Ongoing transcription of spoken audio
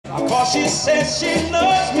'cause she says she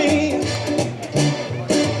loves me.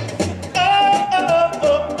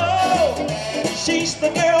 She's the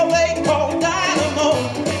girl they call Dynamo.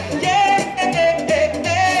 Yeah,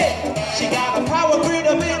 she got a power grid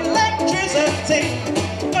of electricity.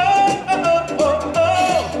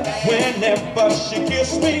 Whenever she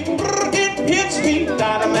kisses me, it hits me,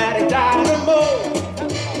 dynamic dynamo.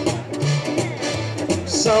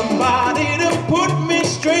 Somebody to put me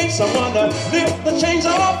straight, someone to lift the chains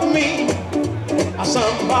off of me.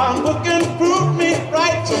 Someone who can prove me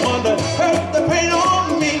right, someone to hurt the pain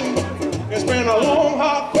on me. It's been a long,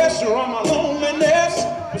 hard question on my loneliness,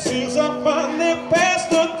 but seems I finally passed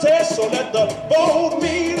the test, so let the bold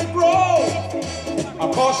me to grow.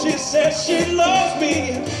 Of course she says she loves me.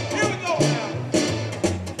 Here we go now.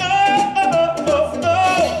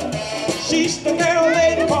 She's the girl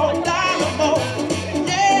they call Dynamo.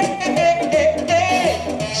 Yeah,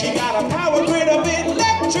 she got a power grid of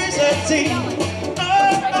electricity.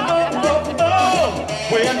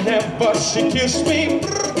 Whenever she kisses me,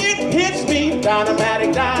 it hits me,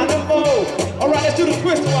 dynamic dynamo. All right, let's do the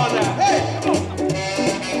twist one now. Hey, come on.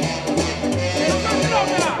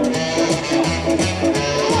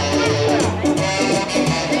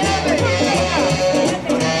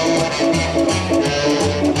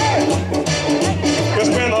 It's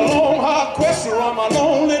been a long, hard question on my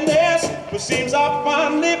loneliness, but seems I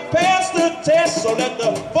finally passed the test, so let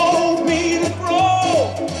the fold me to grow.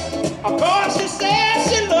 Of course she says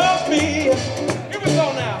she loves me. Here we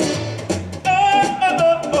go now.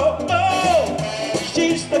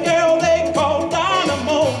 She's the girl they call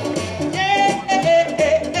Dynamo. Yeah,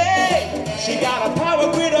 she got a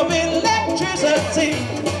power grid of electricity.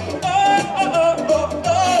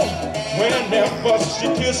 Whenever she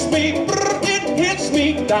kisses me, it hits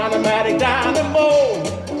me, dynamic dynamo.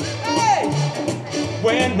 Hey,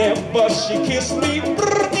 whenever she kisses me,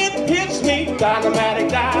 it hits me, dynamic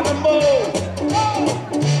dynamo.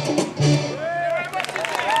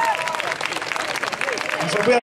 So